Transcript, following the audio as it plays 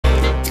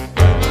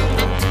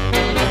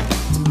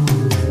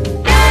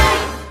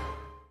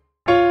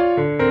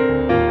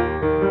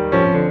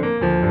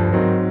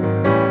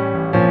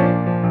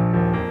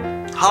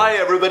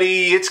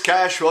Hey, it's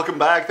Cash. Welcome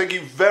back. Thank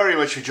you very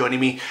much for joining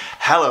me.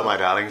 Hello, my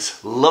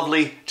darlings.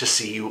 Lovely to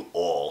see you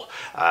all.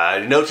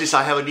 Notice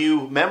I have a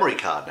new memory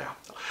card now.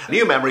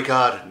 New memory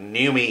card,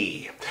 new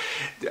me.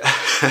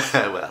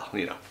 Well,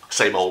 you know,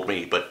 same old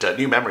me, but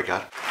new memory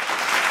card.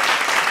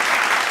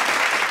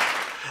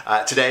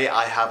 Today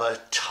I have a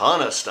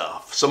ton of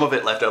stuff, some of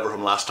it left over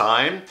from last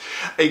time,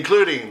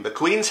 including the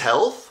Queen's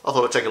health. I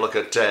thought I'd take a look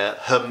at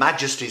Her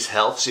Majesty's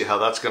health, see how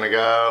that's going to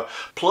go.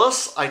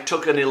 Plus, I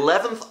took an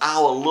 11th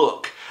hour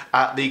look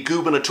at the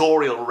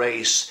gubernatorial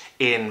race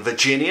in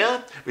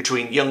Virginia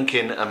between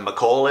Youngkin and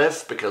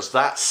McAuliffe, because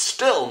that's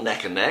still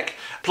neck and neck.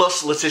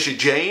 Plus Letitia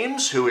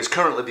James, who is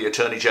currently the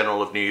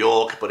Attorney-General of New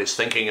York, but is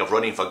thinking of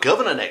running for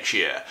governor next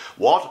year.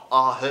 What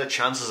are her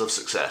chances of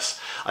success?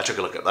 I took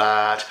a look at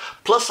that.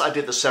 Plus I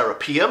did the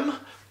Serapeum.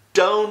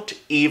 Don't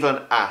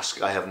even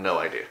ask, I have no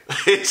idea.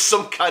 It's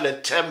some kind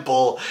of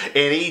temple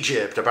in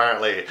Egypt,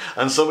 apparently.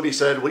 And somebody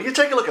said, will you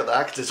take a look at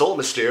that, because it's all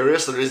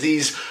mysterious. There is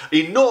these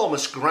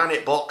enormous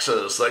granite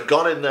boxes that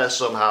got in there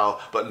somehow,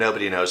 but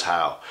nobody knows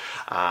how.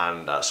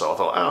 And so I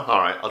thought, oh, all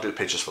right, I'll do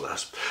pictures for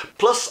this.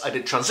 Plus, I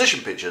did transition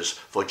pictures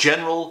for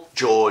General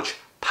George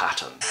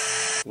Patton.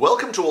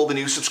 Welcome to all the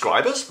new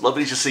subscribers.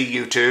 Lovely to see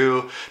you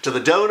too. To the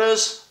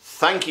donors,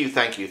 thank you,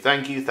 thank you,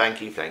 thank you,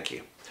 thank you, thank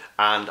you.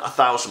 And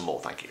 1,000 more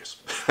thank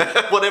yous.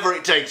 Whatever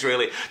it takes,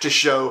 really, to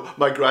show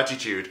my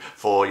gratitude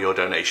for your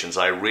donations.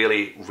 I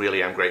really,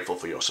 really am grateful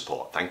for your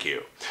support. Thank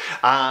you.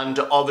 And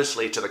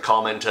obviously to the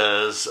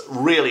commenters,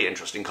 really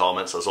interesting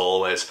comments as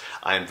always.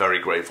 I am very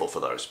grateful for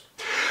those.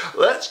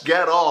 Let's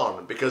get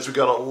on, because we've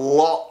got a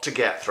lot to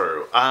get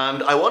through.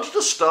 And I wanted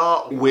to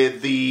start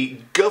with the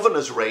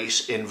governor's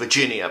race in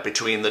Virginia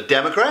between the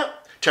Democrat,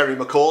 Terry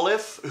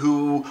McAuliffe,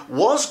 who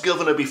was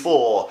governor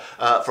before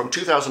from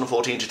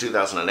 2014 to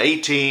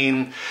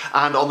 2018,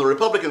 and on the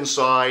Republican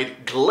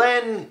side,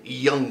 Glenn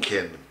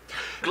Youngkin.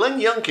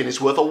 Glenn Youngkin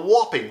is worth a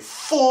whopping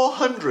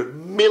 $400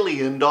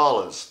 million.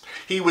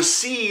 He was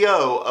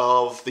CEO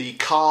of the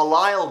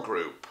Carlyle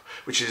Group,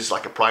 which is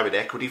like a private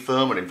equity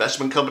firm, an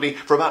investment company,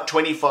 for about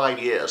 25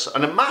 years,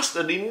 and amassed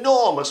an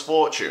enormous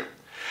fortune.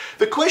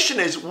 The question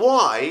is,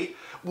 why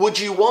would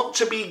you want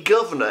to be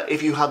governor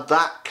if you had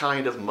that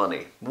kind of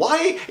money?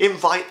 Why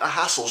invite the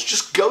hassles?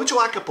 Just go to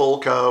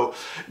Acapulco,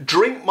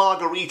 drink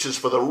margaritas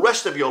for the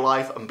rest of your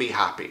life and be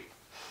happy.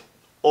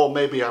 Or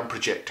maybe I'm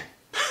projecting.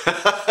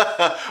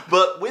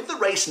 But with the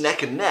race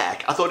neck and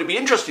neck, I thought it'd be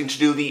interesting to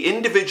do the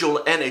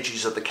individual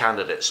energies of the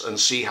candidates and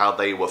see how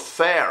they were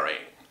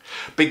faring.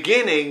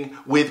 Beginning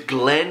with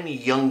Glenn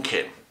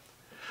Youngkin.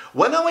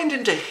 When I went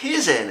into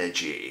his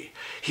energy,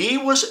 he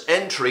was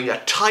entering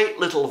a tight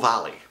little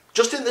valley,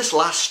 just in this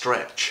last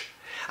stretch,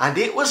 and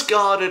it was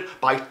guarded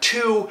by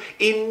two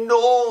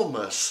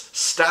enormous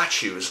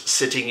statues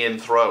sitting in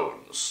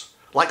thrones,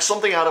 like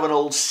something out of an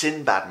old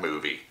Sinbad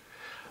movie.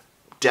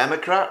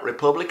 Democrat,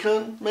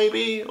 Republican,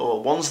 maybe,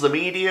 or one's the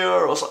media,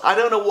 or something. I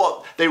don't know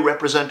what they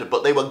represented,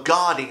 but they were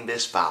guarding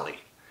this valley.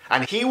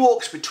 And he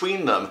walks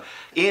between them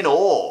in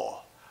awe.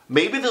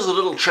 Maybe there's a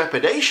little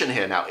trepidation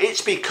here now. It's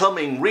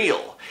becoming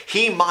real.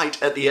 He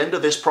might, at the end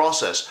of this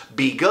process,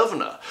 be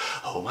governor.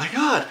 Oh my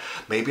God,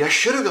 maybe I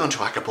should have gone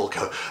to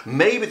Acapulco.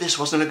 Maybe this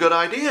wasn't a good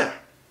idea.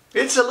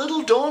 It's a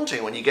little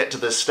daunting when you get to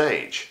this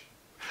stage.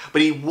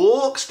 But he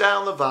walks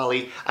down the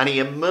valley and he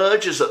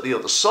emerges at the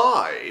other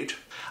side,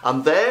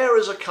 and there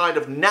is a kind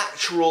of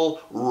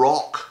natural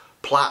rock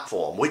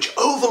platform which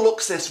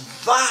overlooks this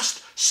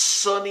vast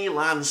sunny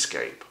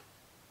landscape.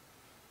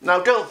 Now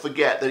don't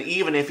forget that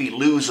even if he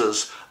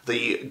loses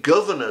the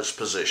governor's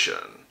position,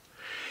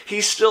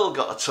 he's still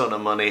got a ton of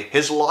money.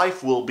 His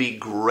life will be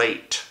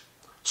great.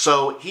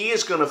 So he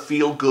is going to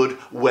feel good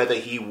whether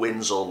he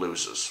wins or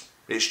loses.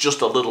 It's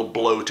just a little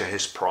blow to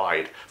his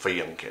pride for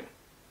Youngkin.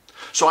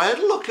 So I had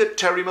a look at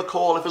Terry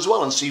McAuliffe as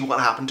well and see what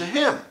happened to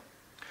him.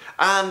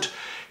 And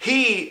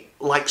he,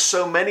 like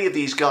so many of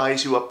these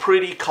guys who are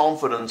pretty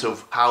confident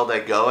of how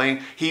they're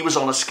going, he was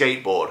on a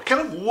skateboard,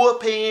 kind of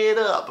whooping it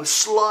up,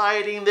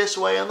 sliding this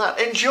way and that,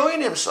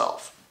 enjoying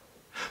himself.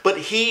 But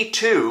he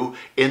too,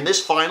 in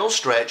this final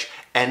stretch,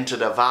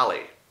 entered a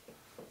valley.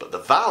 But the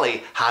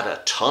valley had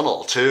a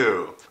tunnel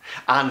too.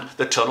 And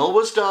the tunnel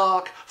was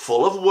dark,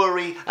 full of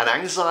worry and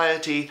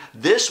anxiety.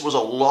 This was a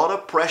lot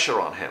of pressure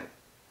on him.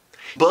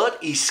 But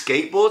he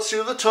skateboards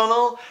through the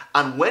tunnel,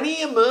 and when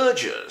he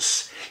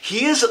emerges,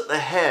 he is at the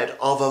head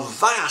of a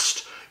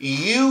vast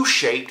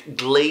U-shaped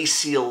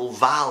glacial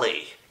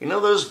valley. You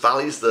know those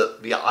valleys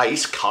that the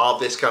ice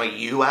carved this kind of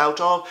U out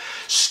of?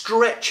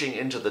 Stretching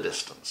into the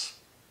distance.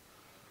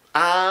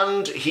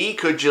 And he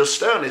could just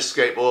stay on his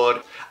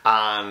skateboard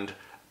and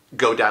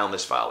go down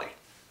this valley.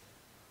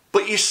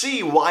 But you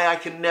see why I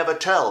can never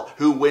tell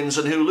who wins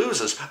and who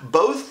loses.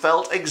 Both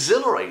felt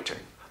exhilarating.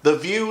 The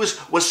views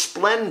were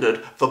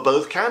splendid for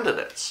both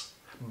candidates.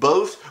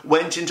 Both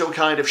went into a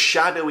kind of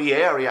shadowy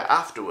area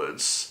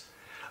afterwards,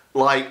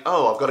 like,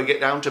 oh, I've got to get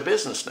down to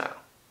business now.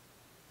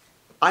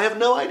 I have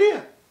no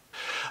idea.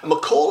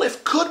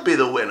 McAuliffe could be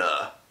the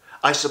winner,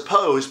 I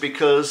suppose,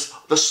 because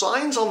the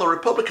signs on the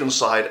Republican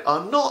side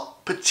are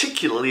not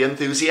particularly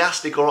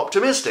enthusiastic or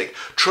optimistic.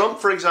 Trump,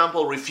 for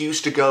example,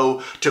 refused to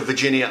go to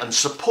Virginia and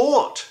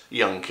support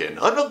Youngkin.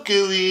 I'm not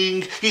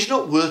going, he's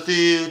not worth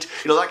it,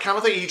 that kind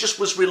of thing. He just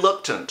was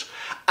reluctant.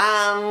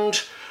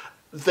 And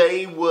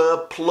they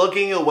were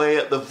plugging away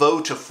at the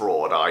voter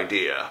fraud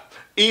idea,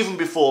 even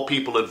before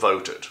people had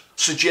voted,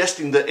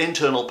 suggesting that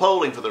internal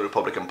polling for the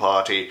Republican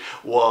Party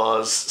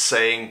was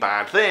saying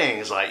bad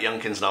things, like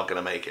Youngkin's not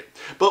going to make it.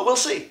 But we'll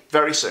see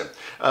very soon.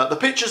 The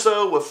pictures,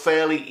 though, were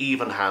fairly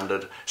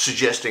even-handed,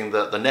 suggesting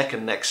that the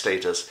neck-and-neck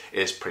status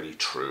is pretty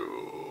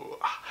true.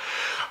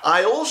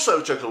 I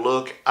also took a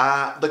look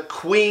at the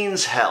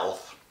Queen's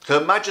health. Her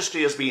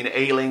Majesty has been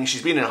ailing,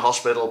 she's been in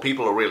hospital,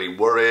 people are really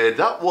worried.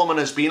 That woman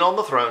has been on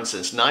the throne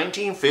since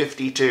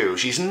 1952.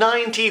 She's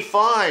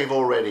 95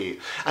 already,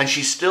 and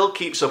she still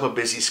keeps up a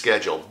busy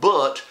schedule.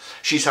 But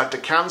she's had to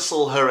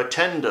cancel her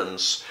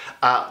attendance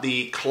at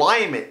the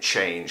climate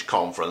change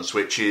conference,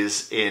 which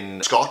is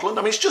in Scotland.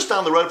 I mean, it's just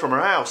down the road from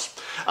her house.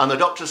 And the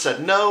doctor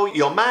said, no,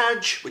 your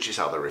Madge, which is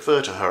how they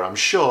refer to her, I'm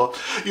sure,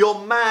 your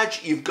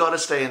Madge, you've got to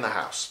stay in the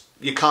house.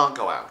 You can't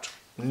go out.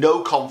 No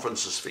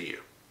conferences for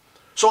you.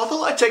 So I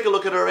thought I'd take a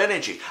look at her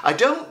energy. I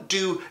don't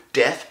do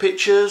death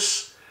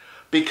pictures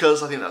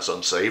because I think that's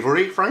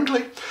unsavoury,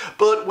 frankly.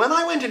 But when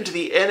I went into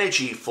the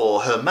energy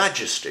for Her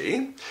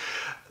Majesty,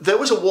 there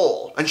was a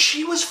wall, and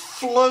she was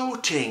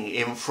floating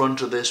in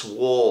front of this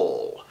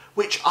wall,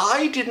 which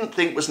I didn't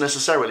think was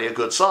necessarily a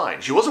good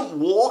sign. She wasn't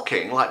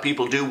walking like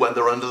people do when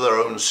they're under their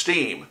own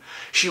steam.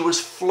 She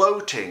was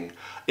floating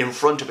in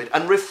front of it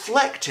and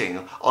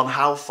reflecting on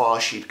how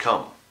far she'd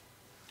come.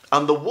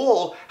 And the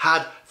wall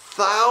had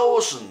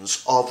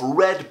thousands of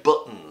red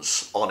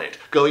buttons on it,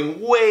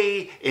 going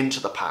way into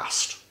the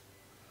past.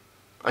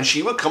 And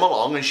she would come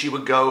along and she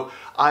would go,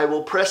 I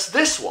will press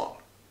this one,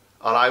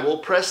 and I will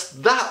press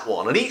that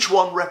one. And each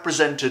one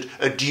represented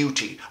a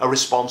duty, a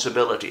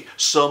responsibility,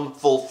 some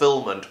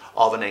fulfillment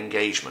of an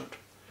engagement.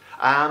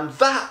 And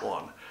that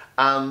one,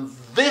 and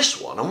this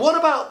one, and what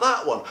about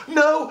that one?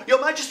 No, Your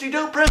Majesty,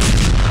 don't press...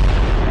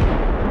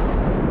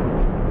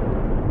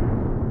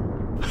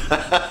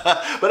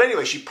 But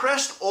anyway, she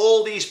pressed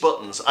all these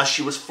buttons as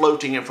she was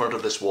floating in front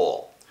of this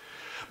wall.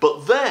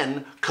 But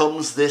then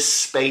comes this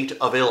spate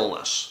of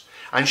illness,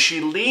 and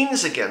she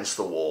leans against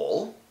the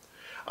wall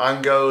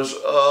and goes,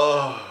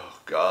 oh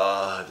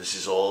God, this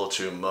is all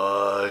too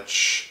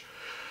much.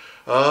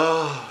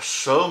 Oh,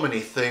 so many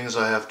things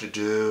I have to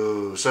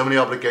do, so many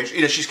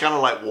obligations. She's kind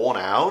of like worn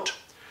out.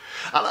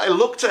 And I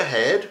looked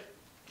ahead,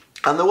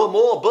 and there were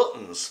more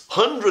buttons,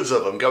 hundreds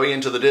of them going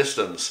into the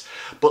distance,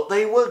 but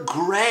they were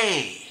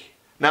grey.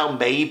 Now,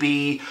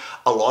 maybe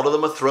a lot of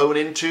them are thrown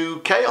into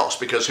chaos,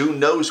 because who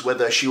knows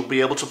whether she'll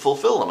be able to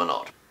fulfill them or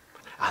not.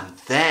 And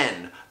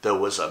then there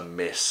was a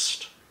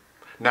mist.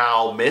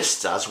 Now,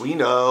 mists, as we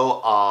know,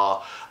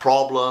 are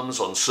problems,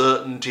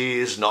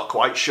 uncertainties, not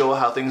quite sure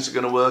how things are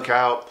going to work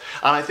out.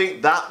 And I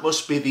think that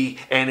must be the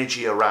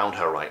energy around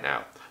her right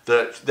now,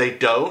 that they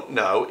don't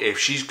know if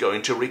she's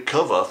going to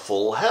recover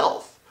full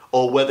health,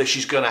 or whether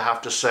she's going to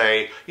have to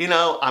say,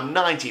 I'm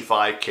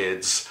 95,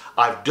 kids,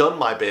 I've done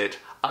my bit,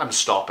 I'm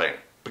stopping,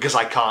 because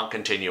I can't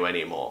continue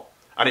anymore.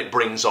 And it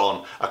brings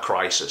on a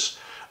crisis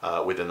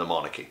within the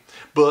monarchy.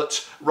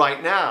 But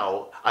right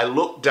now, I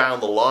look down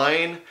the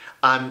line,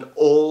 and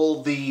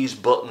all these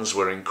buttons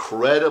were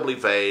incredibly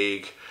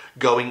vague,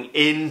 going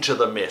into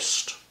the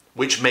mist,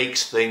 which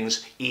makes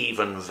things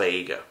even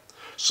vaguer.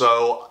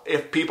 So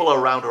if people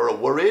around her are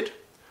worried,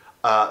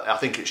 I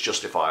think it's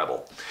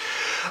justifiable.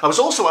 I was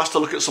also asked to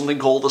look at something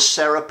called the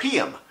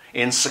Serapeum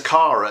in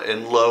Saqqara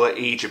in Lower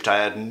Egypt. I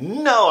had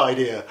no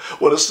idea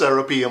what a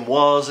Serapeum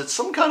was. It's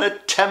some kind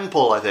of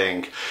temple, I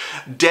think,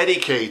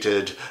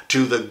 dedicated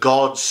to the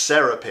god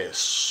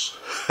Serapis.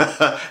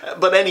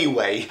 But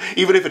anyway,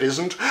 even if it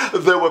isn't,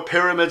 there were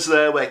pyramids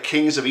there where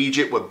kings of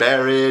Egypt were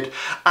buried,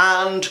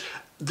 and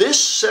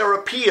this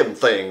Serapeum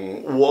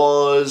thing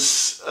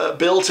was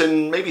built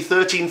in maybe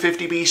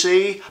 1350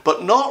 BC,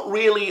 but not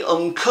really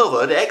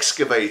uncovered,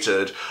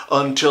 excavated,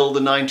 until the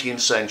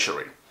 19th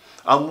century.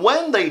 And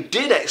when they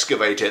did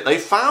excavate it, they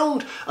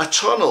found a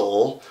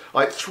tunnel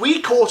like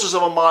 3/4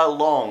 of a mile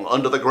long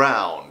under the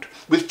ground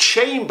with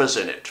chambers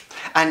in it.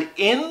 And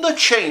in the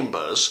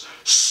chambers,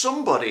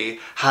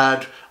 somebody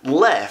had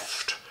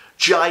left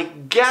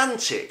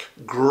gigantic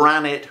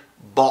granite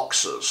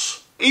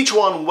boxes, each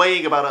one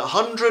weighing about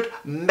 100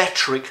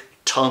 metric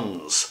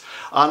tons.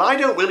 And I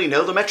don't really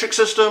know the metric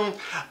system,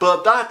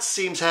 but that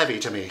seems heavy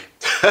to me.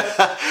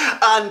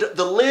 And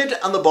the lid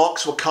and the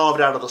box were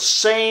carved out of the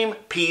same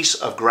piece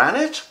of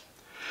granite,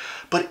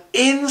 but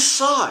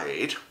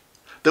inside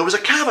there was a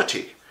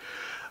cavity,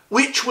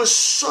 which was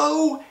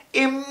so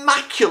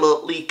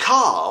immaculately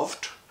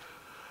carved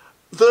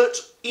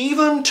that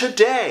even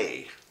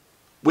today,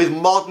 with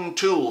modern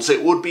tools,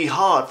 it would be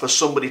hard for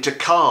somebody to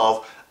carve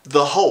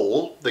the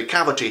hole, the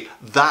cavity,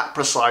 that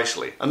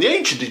precisely. And the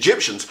ancient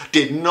Egyptians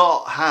did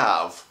not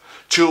have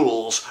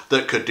tools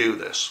that could do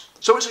this.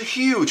 So it's a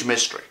huge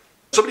mystery.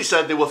 Somebody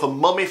said they were for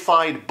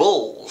mummified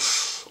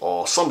bulls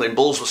or something.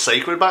 Bulls were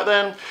sacred back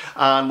then,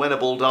 and when a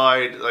bull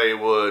died, they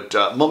would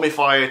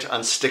mummify it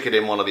and stick it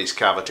in one of these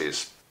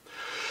cavities.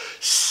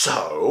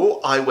 So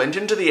I went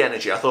into the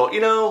energy. I thought, you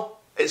know,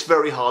 it's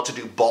very hard to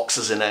do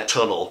boxes in a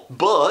tunnel,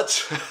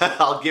 but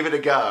I'll give it a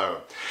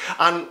go.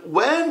 And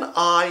when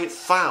I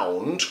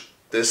found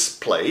this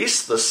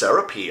place, the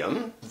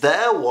Serapeum,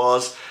 there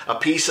was a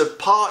piece of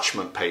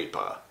parchment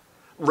paper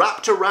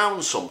wrapped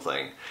around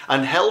something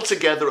and held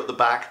together at the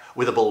back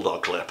with a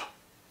bulldog clip.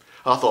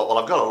 I thought, well,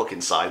 I've got to look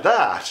inside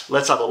that.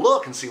 Let's have a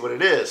look and see what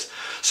it is.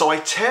 So I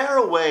tear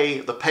away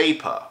the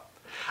paper,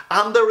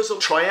 and there is a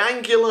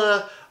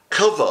triangular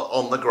cover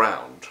on the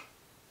ground,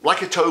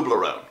 like a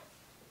Toblerone,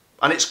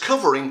 and it's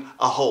covering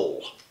a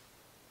hole.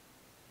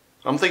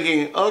 I'm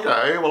thinking,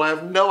 okay, well, I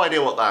have no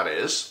idea what that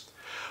is.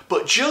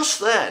 But just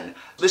then,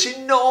 this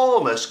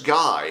enormous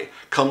guy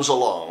comes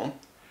along,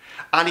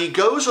 and he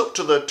goes up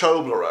to the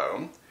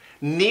Toblerone,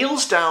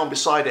 kneels down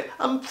beside it,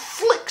 and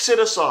flicks it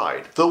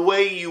aside, the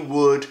way you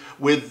would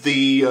with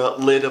the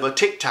lid of a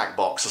Tic Tac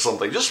box or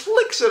something. Just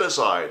flicks it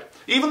aside.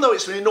 Even though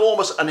it's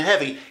enormous and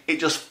heavy, it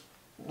just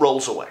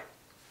rolls away.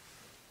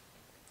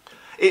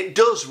 It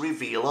does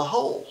reveal a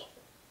hole.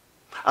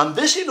 And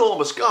this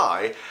enormous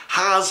guy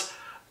has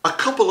a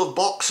couple of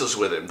boxes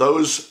with him,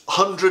 those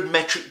 100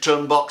 metric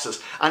ton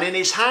boxes, and in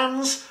his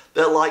hands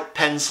they're like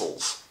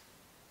pencils.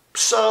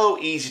 So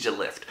easy to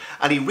lift.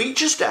 And he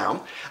reaches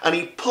down and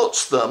he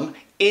puts them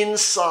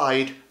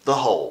inside the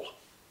hole.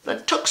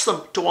 Then tucks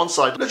them to one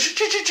side, like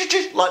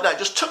that,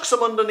 just tucks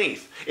them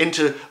underneath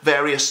into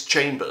various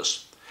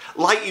chambers.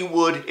 Like you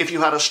would if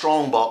you had a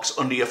strong box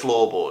under your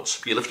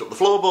floorboards. You lift up the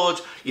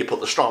floorboards, you put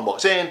the strong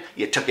box in,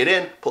 you tuck it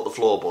in, put the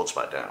floorboards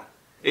back down.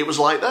 It was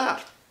like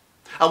that.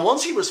 And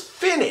once he was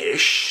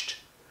finished,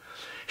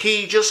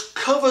 he just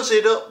covers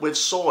it up with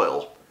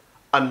soil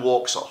and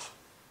walks off.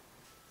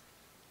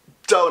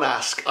 Don't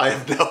ask, I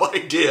have no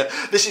idea.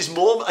 This is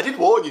more, I did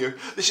warn you,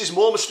 this is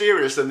more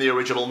mysterious than the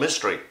original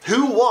mystery.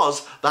 Who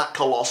was that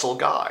colossal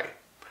guy?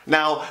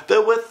 Now,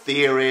 there were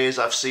theories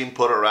I've seen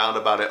put around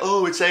about it.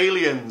 Oh, it's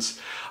aliens.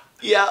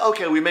 Yeah,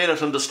 okay, we may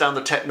not understand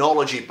the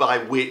technology by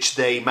which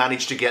they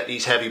managed to get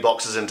these heavy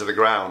boxes into the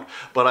ground,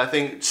 but I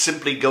think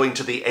simply going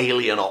to the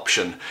alien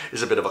option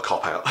is a bit of a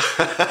cop-out.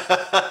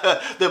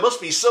 There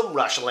must be some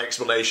rational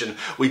explanation,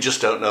 we just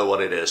don't know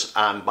what it is,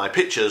 and my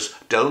pictures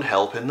don't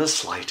help in the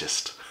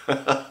slightest.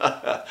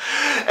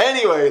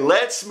 Anyway,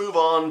 let's move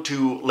on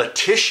to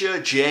Letitia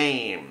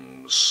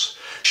James.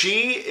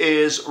 She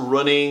is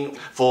running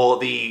for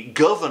the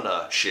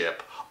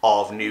governorship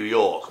of New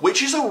York,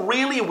 which is a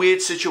really weird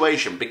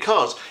situation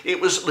because it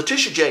was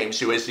Letitia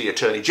James, who is the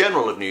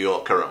Attorney-General of New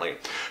York currently,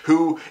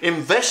 who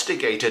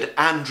investigated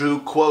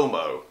Andrew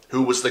Cuomo,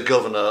 who was the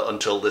governor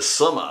until this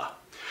summer.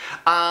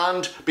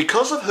 And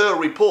because of her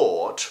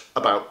report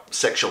about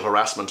sexual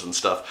harassment and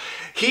stuff,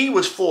 he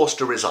was forced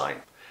to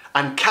resign.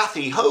 And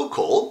Kathy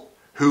Hochul,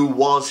 who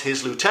was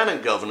his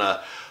lieutenant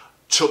governor,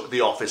 took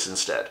the office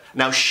instead.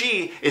 Now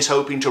she is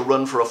hoping to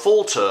run for a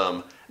full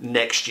term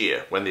next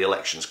year when the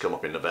elections come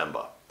up in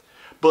November.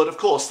 But of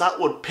course that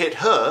would pit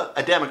her,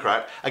 a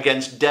Democrat,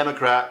 against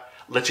Democrat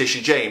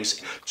Letitia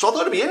James. So I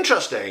thought it'd be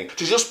interesting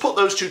to just put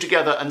those two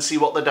together and see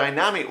what the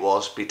dynamic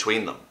was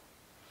between them.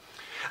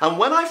 And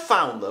when I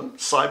found them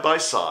side by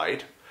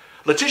side,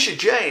 Letitia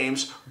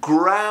James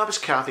grabs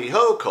Kathy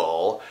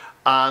Hochul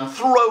and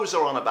throws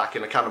her on her back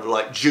in a kind of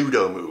like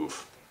judo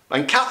move.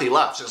 And Kathy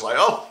laughs. It's like,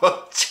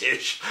 oh,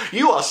 Tish,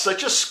 you are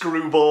such a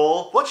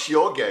screwball. What's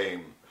your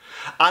game?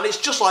 And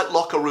it's just like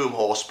locker room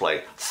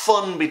horseplay,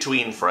 fun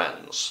between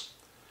friends.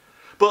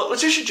 But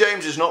Letitia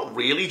James is not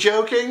really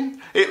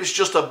joking. It was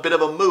just a bit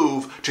of a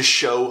move to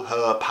show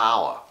her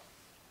power.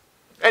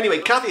 Anyway,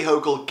 Kathy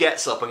Hochul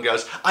gets up and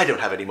goes, I don't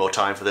have any more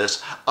time for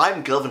this.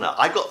 I'm governor.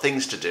 I've got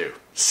things to do.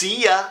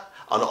 See ya.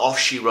 And off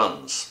she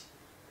runs.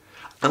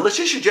 And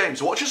Letitia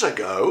James watches her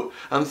go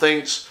and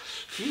thinks,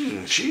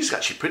 she's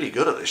actually pretty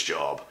good at this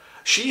job.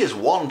 She is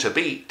one to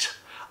beat.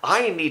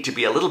 I need to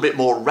be a little bit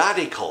more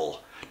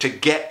radical to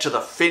get to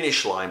the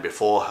finish line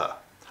before her.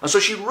 And so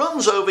she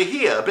runs over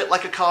here, a bit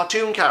like a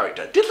cartoon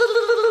character,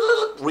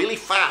 really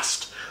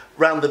fast,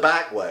 round the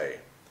back way.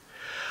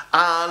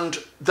 And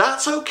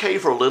that's okay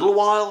for a little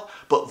while,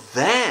 but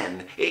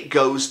then it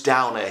goes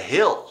down a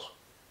hill.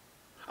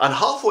 And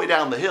halfway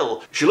down the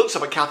hill, she looks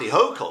up at Kathy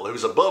Hochul,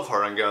 who's above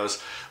her, and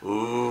goes,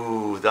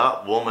 ooh,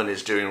 that woman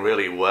is doing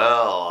really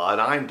well,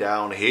 and I'm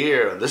down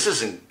here, and this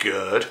isn't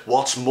good.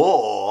 What's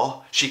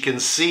more, she can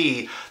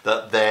see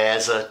that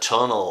there's a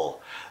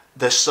tunnel.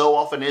 There so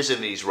often is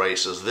in these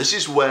races. This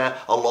is where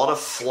a lot of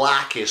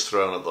flack is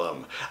thrown at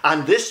them.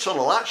 And this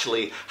tunnel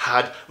actually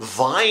had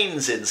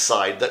vines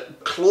inside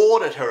that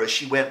clawed at her as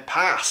she went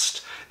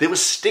past. They were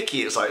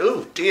sticky. It's like,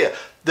 oh dear,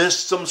 there's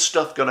some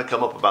stuff going to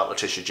come up about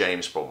Letitia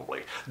James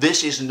probably.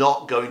 This is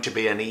not going to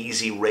be an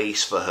easy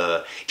race for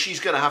her.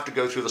 She's going to have to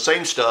go through the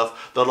same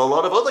stuff that a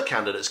lot of other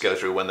candidates go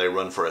through when they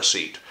run for a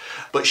seat.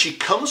 But she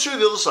comes through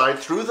the other side,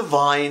 through the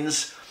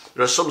vines.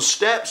 There are some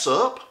steps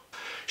up.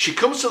 She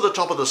comes to the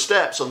top of the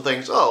steps and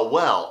thinks, oh,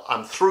 well,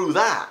 I'm through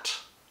that.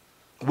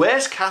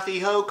 Where's Kathy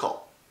Hochul?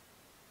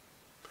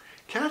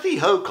 Kathy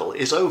Hochul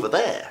is over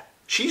there.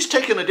 She's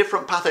taken a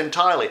different path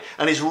entirely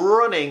and is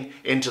running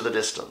into the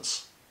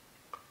distance.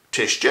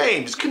 Tish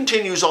James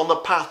continues on the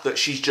path that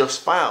she's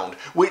just found,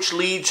 which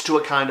leads to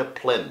a kind of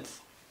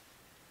plinth.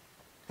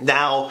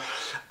 Now,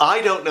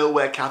 I don't know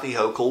where Kathy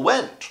Hochul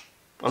went,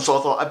 and so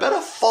I thought I'd better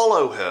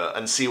follow her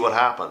and see what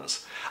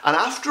happens. And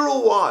after a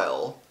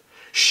while,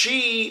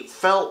 she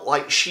felt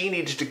like she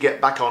needed to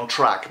get back on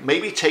track.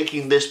 Maybe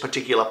taking this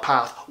particular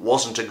path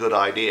wasn't a good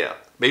idea.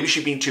 Maybe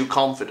she'd been too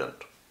confident.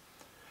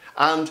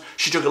 And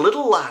she took a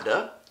little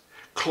ladder,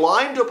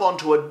 climbed up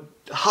onto a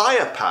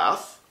higher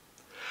path,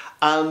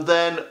 and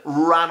then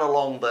ran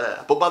along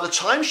there. But by the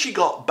time she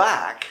got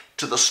back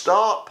to the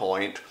start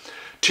point,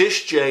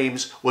 Tish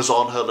James was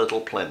on her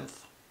little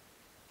plinth.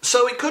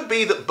 So it could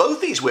be that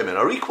both these women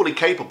are equally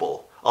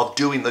capable of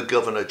doing the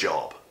governor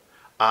job.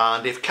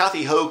 And if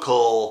Kathy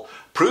Hochul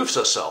proves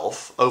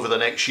herself over the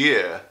next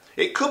year,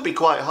 it could be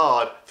quite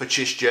hard for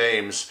Tish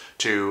James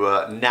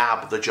to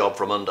nab the job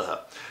from under her.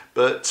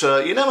 But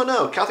you never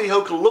know. Kathy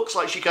Hochul looks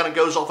like she kind of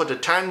goes off at a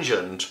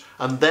tangent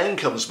and then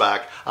comes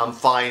back and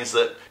finds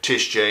that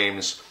Tish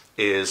James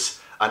is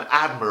an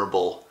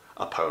admirable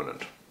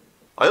opponent.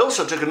 I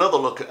also took another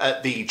look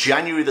at the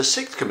January the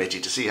 6th committee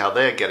to see how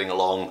they're getting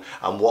along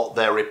and what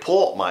their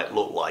report might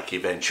look like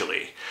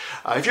eventually.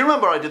 If you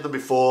remember, I did them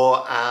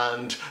before,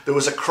 and there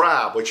was a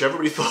crab, which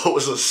everybody thought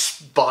was a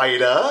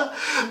spider,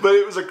 but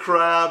it was a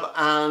crab,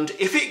 and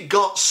if it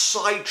got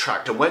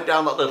sidetracked and went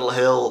down that little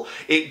hill,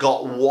 it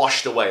got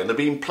washed away, and there have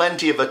been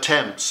plenty of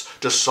attempts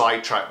to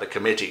sidetrack the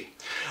committee.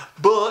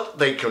 But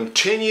they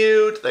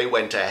continued, they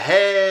went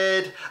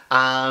ahead,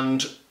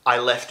 and I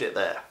left it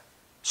there.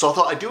 So I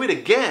thought I'd do it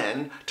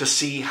again to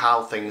see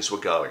how things were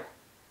going.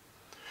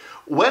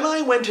 When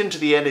I went into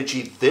the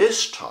energy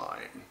this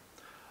time,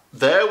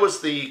 there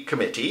was the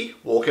committee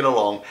walking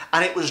along,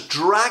 and it was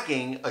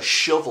dragging a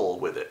shovel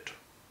with it.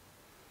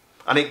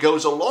 And it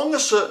goes along a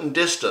certain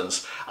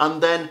distance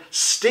and then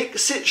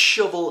sticks its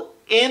shovel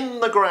in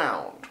the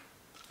ground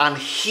and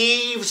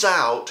heaves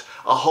out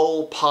a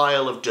whole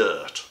pile of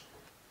dirt.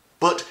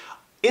 But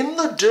in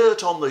the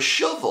dirt on the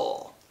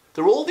shovel,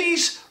 there are all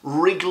these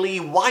wriggly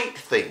white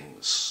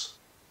things.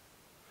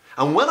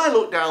 And when I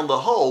looked down the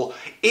hole,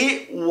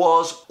 it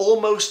was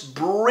almost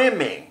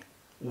brimming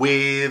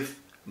with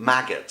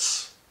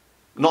maggots.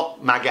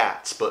 Not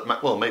maggots,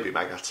 but, well, maybe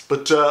maggots,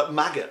 but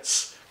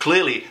maggots.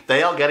 Clearly,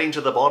 they are getting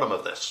to the bottom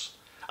of this.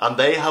 And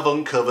they have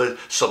uncovered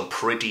some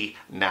pretty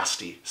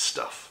nasty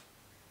stuff.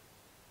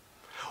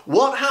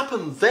 What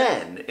happened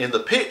then in the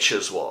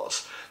pictures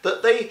was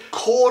that they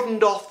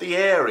cordoned off the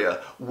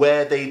area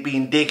where they'd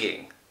been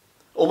digging.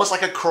 Almost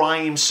like a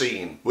crime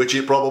scene, which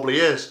it probably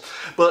is.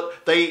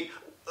 But they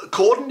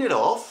cordoned it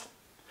off,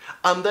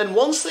 and then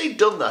once they'd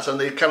done that and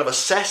they kind of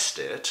assessed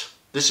it,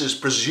 this is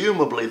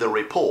presumably the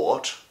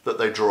report that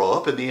they draw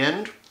up in the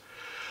end,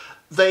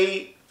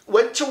 they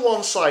went to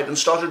one side and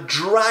started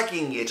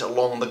dragging it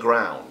along the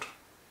ground,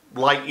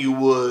 like you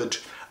would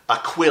a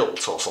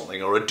quilt or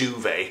something, or a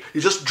duvet.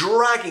 You're just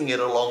dragging it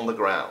along the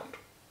ground.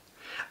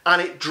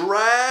 And it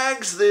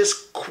drags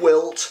this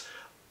quilt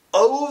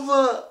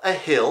over a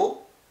hill,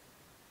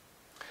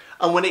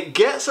 and when it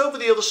gets over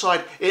the other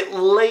side, it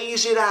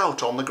lays it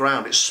out on the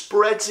ground. It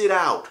spreads it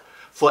out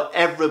for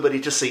everybody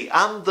to see.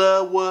 And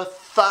there were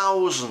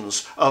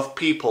thousands of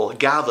people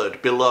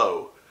gathered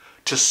below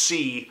to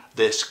see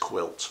this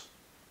quilt.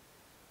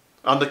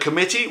 And the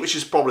committee, which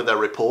is probably their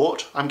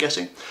report, I'm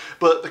guessing,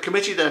 but the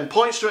committee then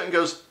points to it and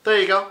goes, there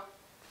you go.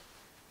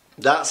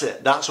 That's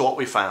it. That's what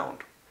we found.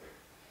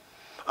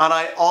 And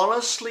I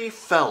honestly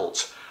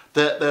felt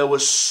that there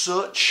was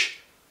such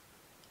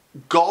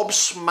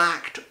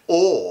gobsmacked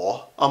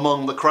awe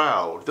among the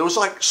crowd. There was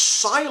like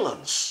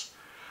silence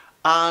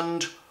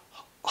and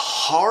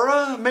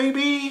horror,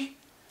 maybe,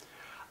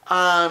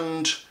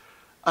 and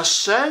a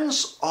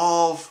sense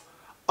of,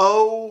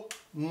 oh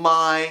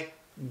my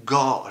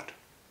God.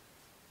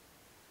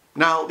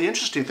 Now, the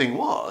interesting thing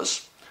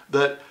was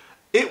that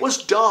it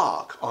was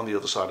dark on the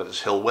other side of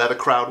this hill where the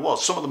crowd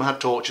was. Some of them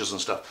had torches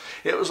and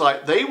stuff. It was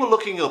like they were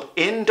looking up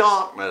in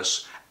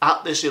darkness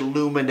at this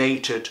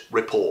illuminated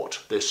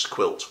report, this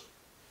quilt.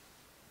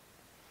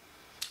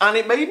 And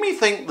it made me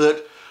think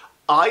that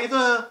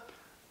either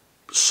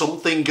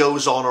something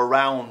goes on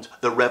around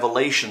the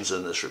revelations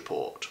in this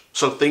report,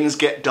 so things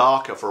get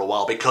darker for a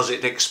while because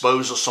it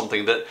exposes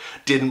something that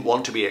didn't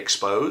want to be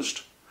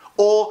exposed,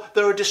 or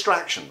there are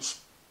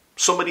distractions.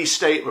 Somebody,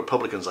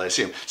 Republicans I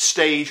assume,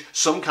 stage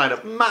some kind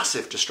of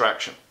massive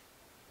distraction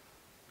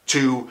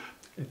to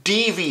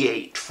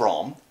deviate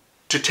from,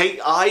 to take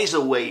eyes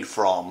away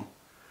from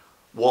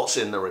what's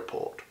in the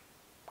report,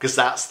 because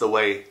that's the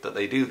way that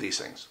they do these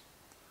things.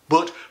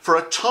 But for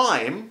a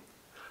time,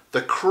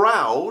 the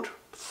crowd,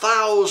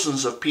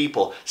 thousands of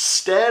people,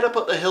 stared up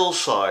at the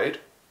hillside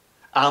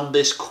and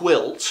this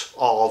quilt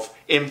of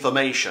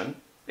information,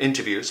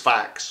 interviews,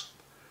 facts,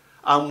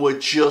 and were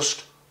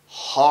just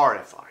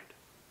horrified.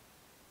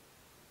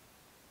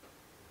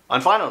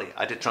 And finally,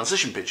 I did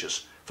transition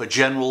pictures for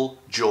General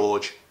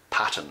George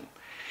Patton.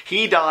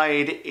 He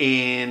died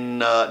in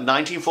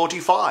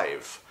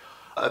 1945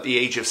 at the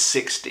age of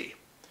 60.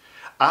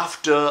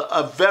 After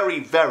a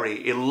very,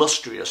 very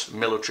illustrious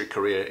military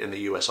career in the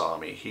US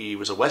Army. He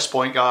was a West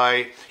Point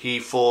guy, he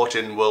fought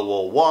in World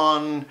War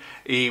I,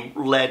 he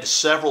led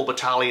several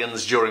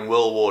battalions during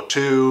World War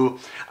II,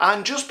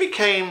 and just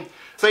became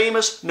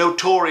famous,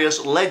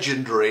 notorious,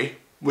 legendary,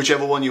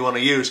 whichever one you want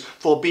to use,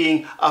 for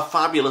being a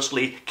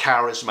fabulously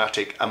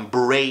charismatic and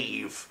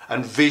brave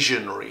and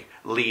visionary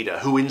leader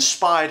who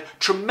inspired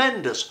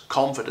tremendous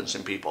confidence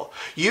in people.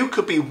 You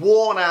could be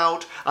worn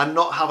out and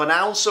not have an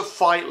ounce of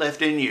fight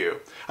left in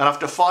you, and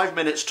after 5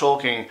 minutes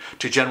talking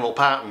to General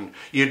Patton,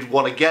 you'd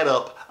want to get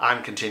up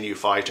and continue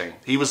fighting.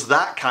 He was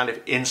that kind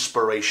of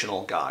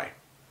inspirational guy.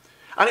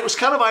 And it was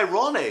kind of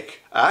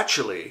ironic,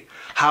 actually,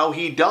 how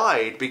he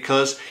died,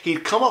 because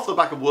he'd come off the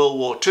back of World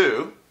War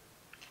II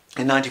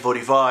in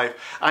 1945,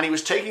 and he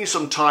was taking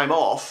some time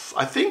off.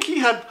 I think he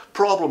had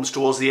problems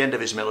towards the end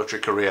of his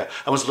military career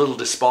and was a little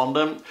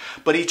despondent,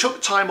 but he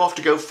took time off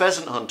to go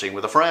pheasant hunting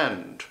with a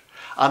friend.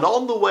 And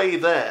on the way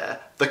there,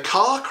 the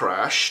car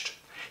crashed.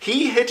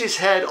 He hit his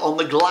head on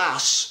the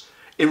glass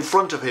in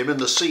front of him, in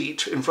the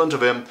seat in front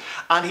of him,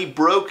 and he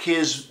broke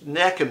his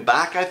neck and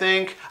back, I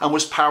think, and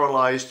was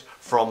paralyzed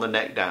from the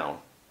neck down.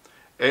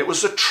 It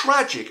was a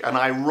tragic and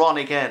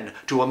ironic end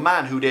to a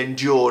man who'd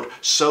endured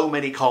so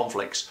many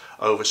conflicts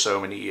over so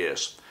many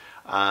years.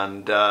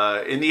 And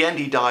in the end,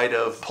 he died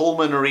of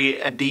pulmonary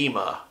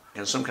edema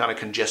and some kind of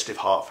congestive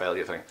heart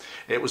failure thing.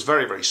 It was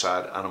very, very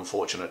sad and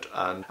unfortunate,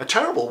 and a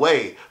terrible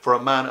way for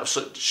a man of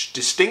such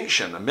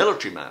distinction, a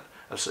military man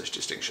of such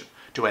distinction,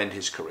 to end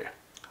his career.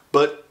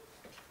 But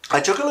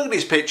I took a look at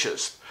these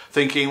pictures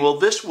thinking, well,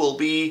 this will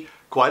be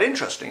quite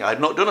interesting.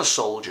 I'd not done a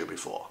soldier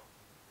before.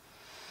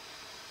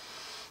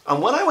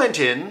 And when I went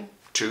in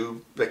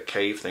to the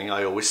cave thing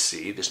I always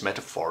see, this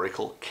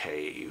metaphorical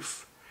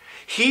cave,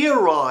 he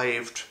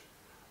arrived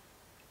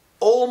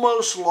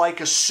almost like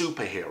a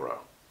superhero,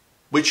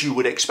 which you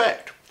would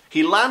expect.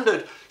 He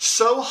landed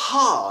so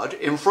hard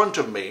in front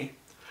of me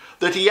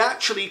that he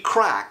actually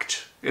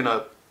cracked, in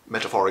a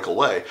metaphorical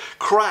way,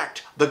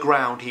 cracked the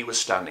ground he was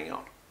standing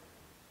on.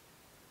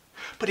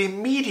 But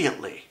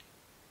immediately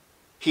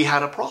he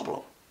had a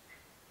problem.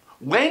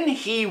 When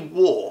he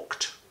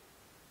walked,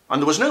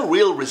 and there was no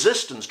real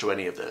resistance to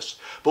any of this,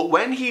 but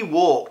when he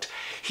walked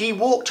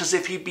as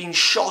if he'd been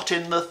shot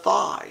in the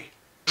thigh,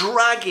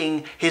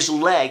 dragging his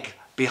leg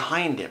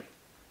behind him.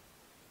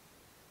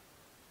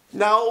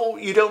 Now,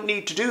 you don't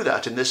need to do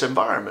that in this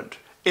environment.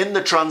 In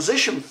the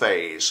transition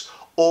phase,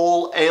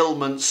 all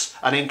ailments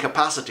and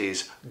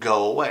incapacities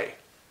go away.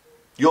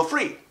 You're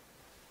free.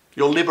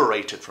 You're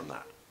liberated from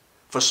that.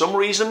 For some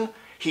reason,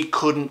 he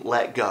couldn't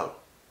let go.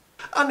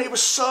 And it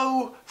was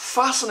so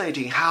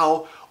fascinating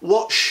how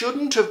what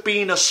shouldn't have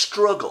been a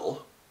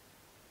struggle,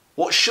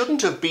 what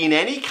shouldn't have been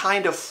any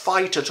kind of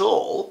fight at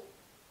all,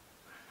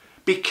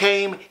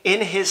 became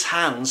in his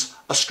hands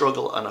a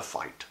struggle and a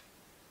fight.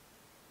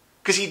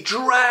 Because he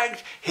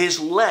dragged his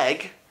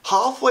leg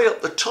halfway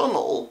up the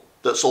tunnel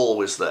that's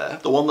always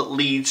there, the one that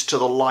leads to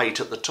the light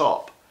at the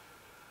top,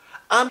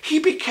 and he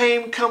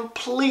became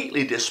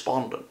completely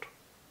despondent.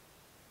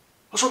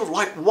 Sort of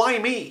like, why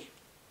me?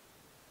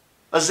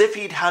 As if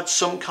he'd had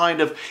some kind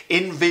of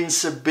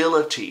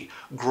invincibility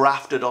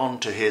grafted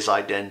onto his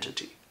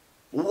identity.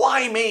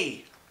 Why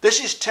me?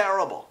 This is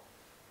terrible.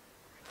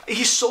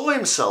 He saw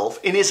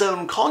himself in his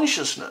own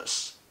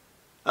consciousness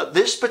at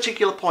this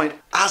particular point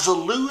as a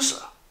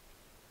loser,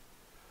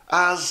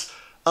 as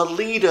a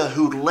leader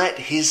who'd let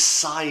his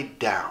side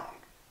down,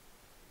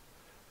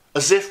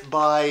 as if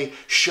by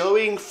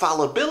showing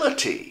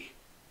fallibility,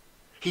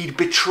 he'd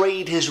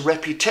betrayed his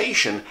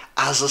reputation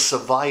as a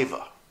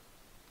survivor.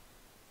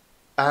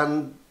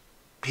 And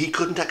he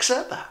couldn't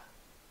accept that.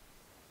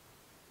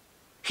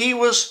 He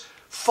was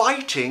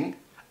fighting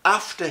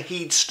after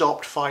he'd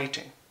stopped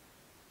fighting.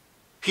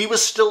 He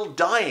was still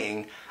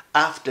dying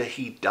after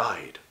he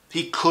died.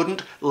 He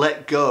couldn't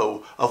let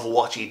go of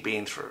what he'd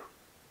been through.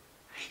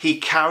 He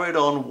carried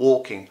on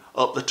walking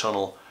up the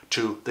tunnel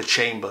to the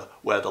chamber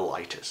where the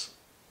light is.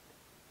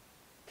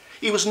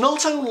 He was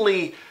not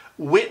only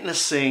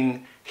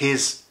witnessing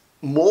his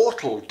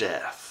mortal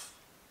death,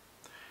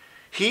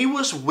 he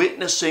was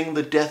witnessing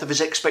the death of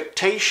his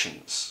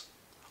expectations,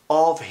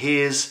 of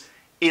his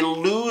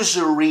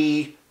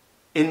illusory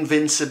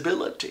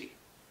invincibility.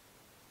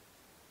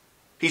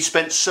 He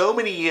spent so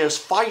many years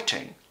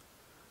fighting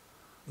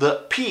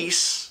that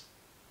peace,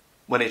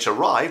 when it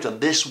arrived,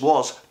 and this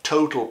was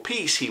total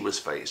peace he was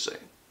facing,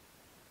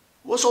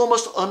 was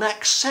almost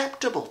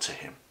unacceptable to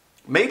him.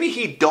 Maybe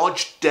he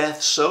dodged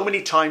death so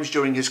many times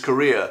during his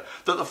career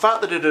that the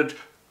fact that it had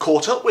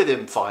caught up with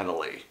him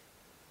finally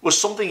was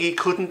something he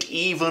couldn't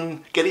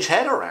even get his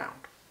head around.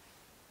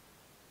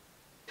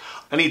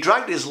 And he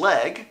dragged his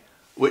leg,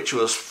 which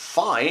was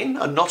fine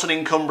and not an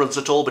encumbrance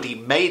at all, but he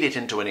made it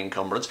into an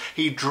encumbrance.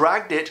 He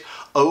dragged it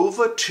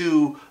over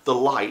to the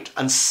light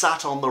and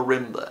sat on the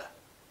rim there,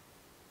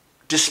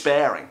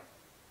 despairing,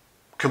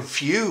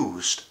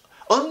 confused,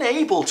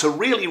 unable to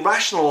really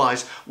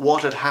rationalize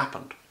what had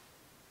happened.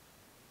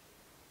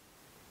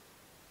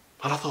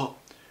 And I thought,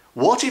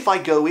 what if I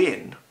go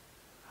in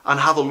and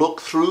have a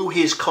look through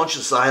his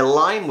consciousness, I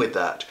align with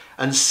that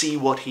and see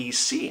what he's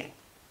seeing?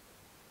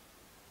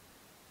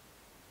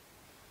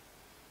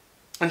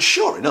 And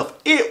sure enough,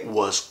 it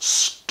was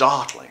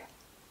startling.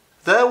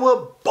 There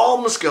were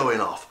bombs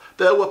going off.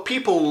 There were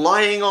people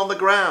lying on the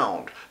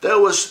ground. There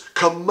was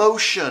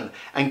commotion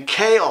and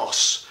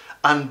chaos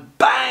and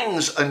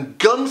bangs and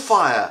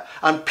gunfire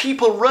and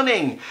people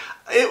running.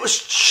 It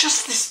was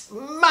just this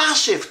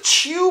massive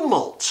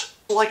tumult,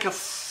 like a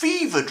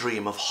fever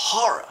dream of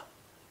horror.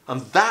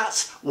 And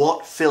that's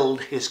what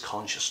filled his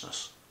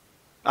consciousness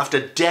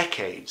after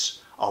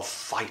decades of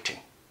fighting.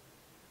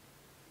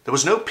 There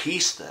was no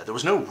peace there. There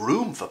was no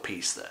room for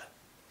peace there.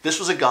 This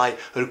was a guy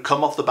who had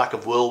come off the back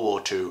of World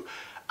War II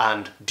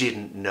and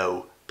didn't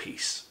know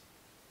peace.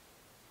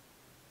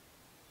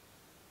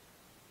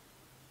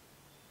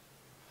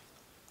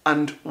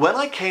 And when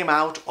I came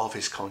out of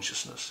his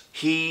consciousness,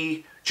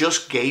 he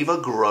just gave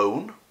a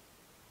groan.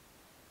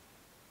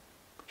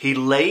 He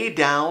lay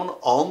down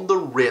on the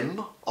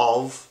rim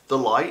of the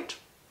light,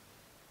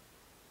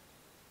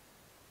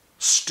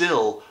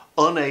 still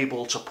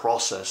unable to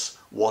process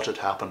what had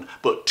happened,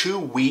 but too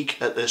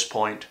weak at this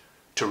point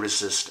to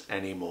resist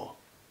anymore.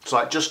 It's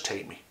like, just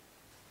take me.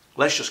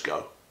 Let's just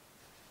go.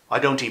 I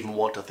don't even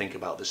want to think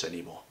about this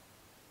anymore.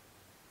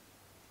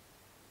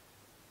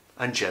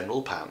 And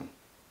General Patton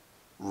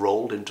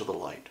rolled into the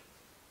light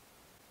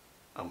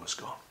and was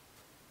gone.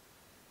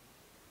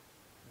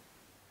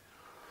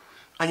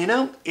 And you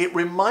know, it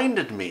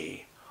reminded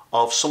me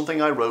of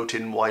something I wrote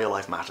in Why Your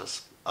Life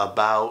Matters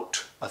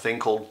about a thing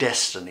called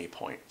destiny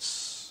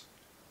points.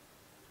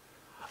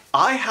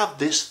 I have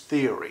this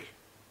theory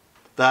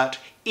that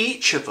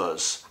each of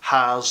us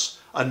has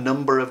a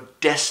number of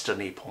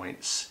destiny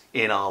points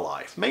in our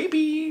life.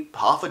 Maybe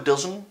half a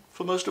dozen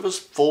for most of us,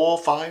 4,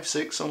 5,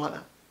 6, something like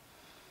that.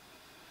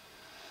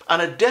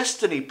 And a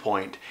destiny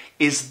point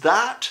is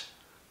that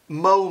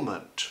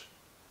moment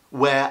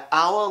where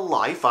our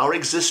life, our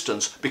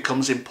existence,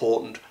 becomes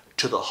important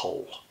to the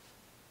whole.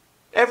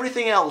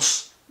 Everything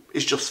else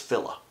is just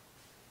filler.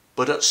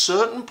 But at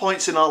certain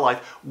points in our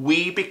life,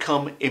 we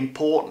become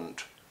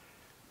important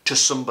to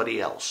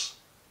somebody else.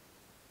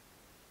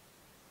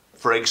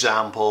 For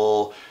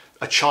example,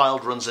 a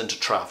child runs into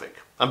traffic,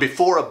 and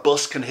before a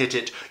bus can hit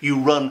it, you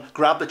run,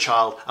 grab the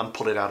child, and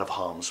pull it out of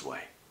harm's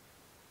way.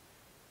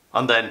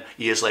 And then,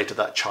 years later,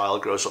 that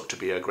child grows up to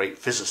be a great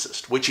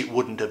physicist, which it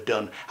wouldn't have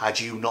done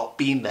had you not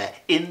been there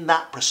in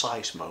that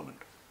precise moment.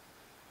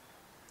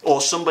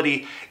 Or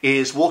somebody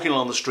is walking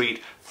along the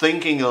street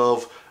thinking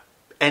of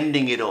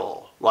ending it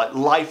all, like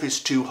life is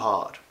too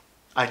hard,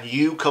 and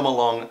you come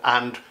along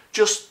and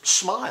just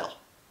smile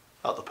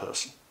at the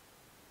person.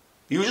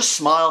 You just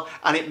smile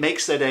and it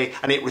makes their day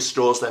and it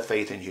restores their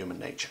faith in human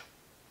nature.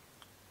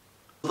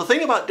 The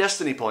thing about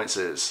destiny points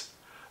is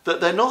that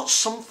they're not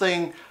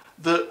something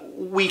that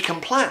we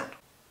can plan.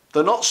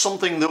 They're not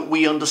something that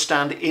we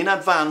understand in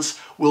advance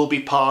will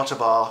be part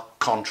of our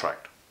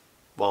contract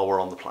while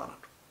we're on the planet.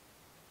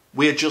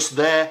 We're just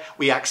there,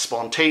 we act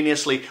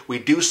spontaneously, we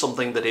do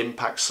something that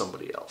impacts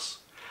somebody else.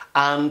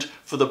 And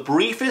for the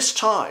briefest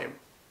time,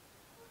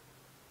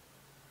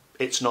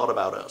 it's not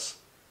about us.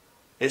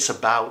 It's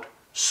about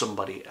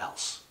somebody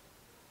else.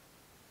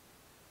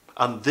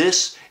 And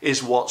this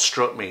is what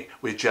struck me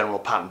with General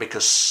Patton,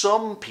 because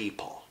some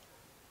people,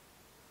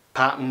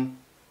 Patton,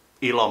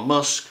 Elon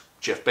Musk,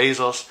 Jeff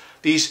Bezos,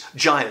 these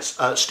giants,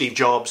 Steve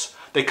Jobs,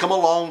 they come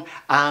along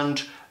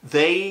and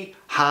they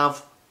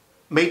have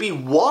maybe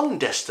one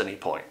destiny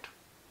point.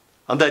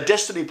 And their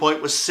destiny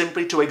point was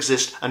simply to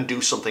exist and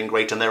do something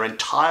great. And their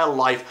entire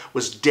life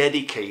was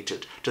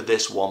dedicated to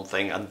this one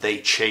thing, and they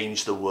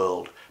changed the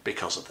world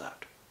because of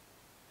that.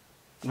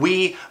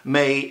 We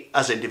may,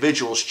 as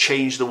individuals,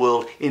 change the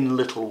world in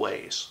little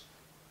ways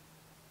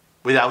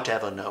without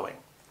ever knowing.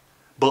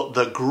 But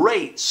the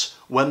greats,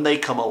 when they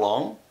come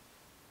along,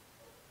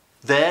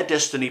 their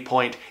destiny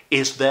point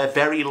is their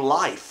very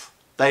life.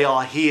 They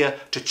are here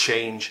to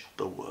change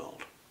the world.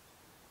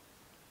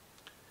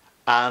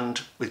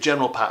 And with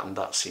General Patton,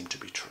 that seemed to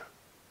be true.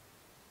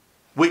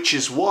 Which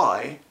is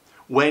why,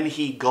 when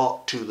he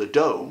got to the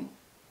dome,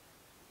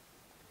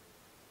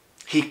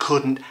 he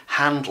couldn't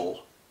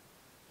handle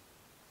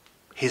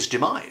his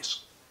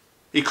demise.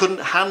 He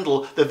couldn't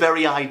handle the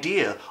very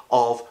idea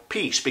of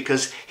peace,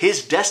 because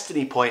his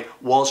destiny point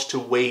was to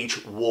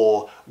wage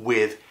war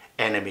with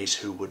enemies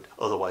who would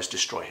otherwise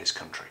destroy his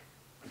country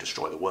and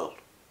destroy the world.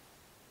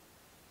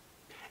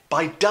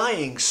 By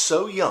dying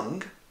so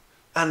young,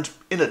 and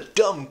in a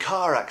dumb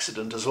car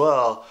accident as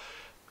well,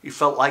 he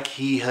felt like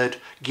he had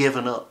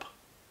given up,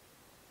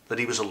 that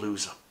he was a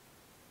loser.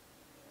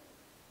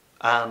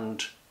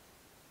 And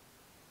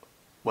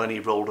when he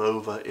rolled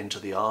over into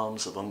the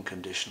arms of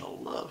unconditional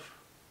love,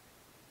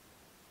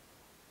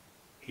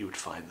 he would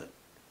find that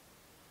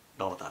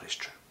none of that is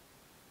true.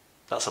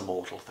 That's a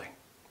mortal thing.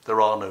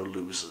 There are no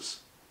losers.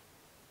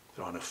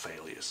 There are no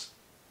failures.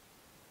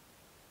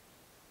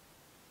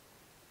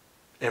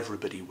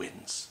 Everybody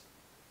wins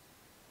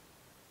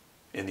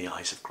in the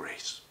eyes of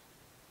grace.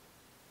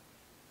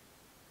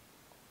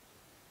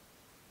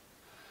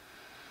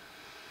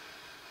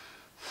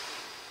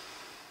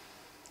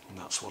 And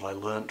that's what I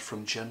learnt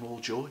from General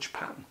George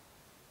Patton.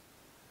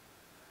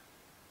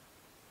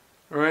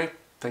 Alright,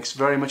 thanks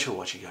very much for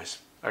watching, guys.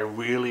 I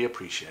really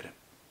appreciate it.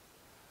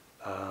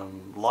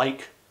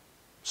 Like,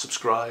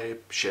 subscribe,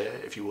 share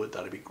if you would,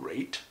 that'd be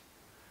great.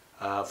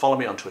 Follow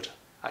me on Twitter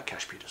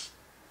 @CashPeters.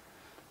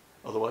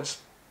 Otherwise,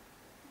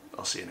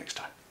 I'll see you next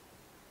time.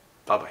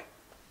 Bye bye.